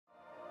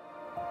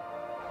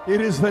It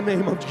is the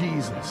name of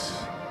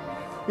Jesus.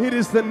 It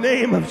is the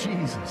name of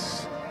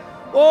Jesus.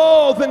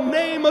 Oh, the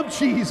name of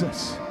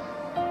Jesus.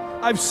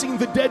 I've seen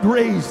the dead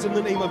raised in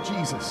the name of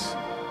Jesus.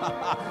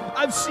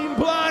 I've seen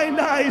blind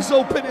eyes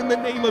open in the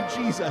name of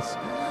Jesus.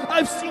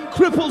 I've seen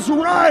cripples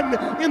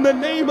run in the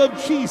name of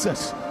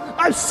Jesus.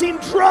 I've seen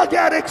drug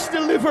addicts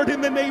delivered in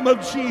the name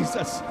of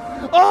Jesus.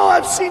 Oh,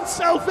 I've seen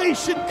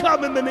salvation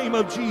come in the name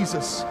of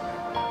Jesus.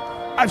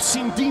 I've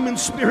seen demon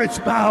spirits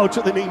bow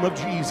to the name of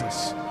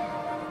Jesus.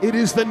 It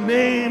is the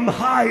name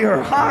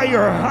higher,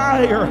 higher,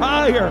 higher,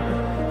 higher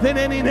than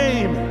any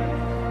name.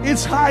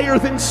 It's higher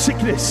than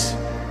sickness.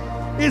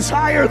 It's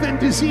higher than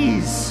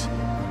disease.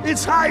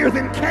 It's higher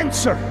than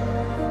cancer.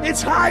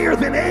 It's higher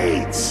than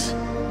AIDS.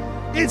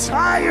 It's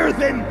higher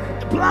than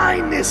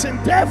blindness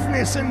and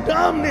deafness and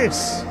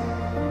dumbness.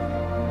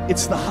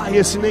 It's the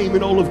highest name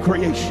in all of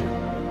creation.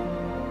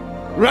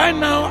 Right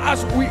now,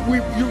 as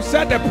you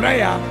said the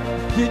prayer,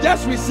 he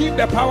just received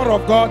the power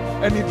of God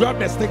and he dropped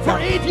the stick For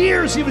down. 8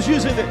 years he was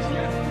using this.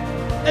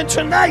 And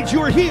tonight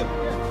you are healed.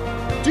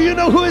 Do you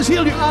know who has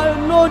healed you? I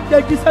know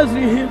that Jesus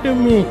will heal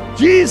me.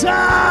 Jesus!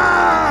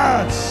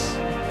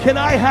 Can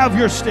I have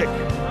your stick?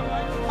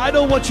 I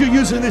don't want you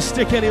using this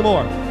stick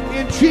anymore.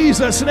 In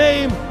Jesus'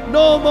 name,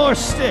 no more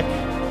stick.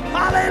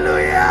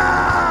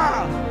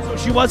 Hallelujah! So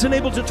she wasn't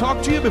able to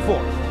talk to you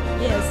before?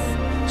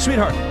 Yes.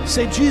 Sweetheart,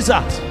 say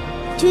Jesus.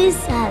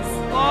 Jesus.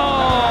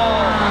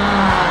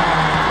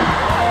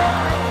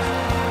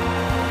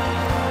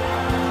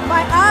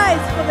 My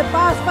eyes, for the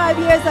past 5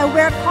 years, I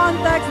wear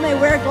contacts and I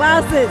wear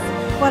glasses.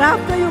 But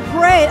after you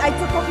prayed, I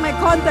took off my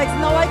contacts.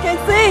 Now I can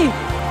see.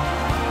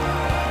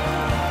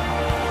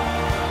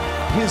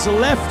 His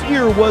left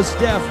ear was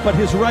deaf, but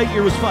his right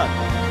ear was fine.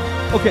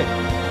 Okay,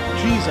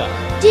 Jesus.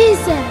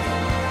 Jesus.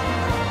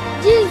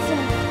 Jesus.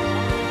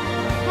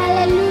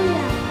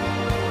 Hallelujah.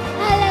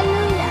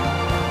 Hallelujah.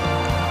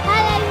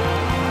 Hallelujah.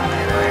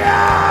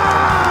 Hallelujah!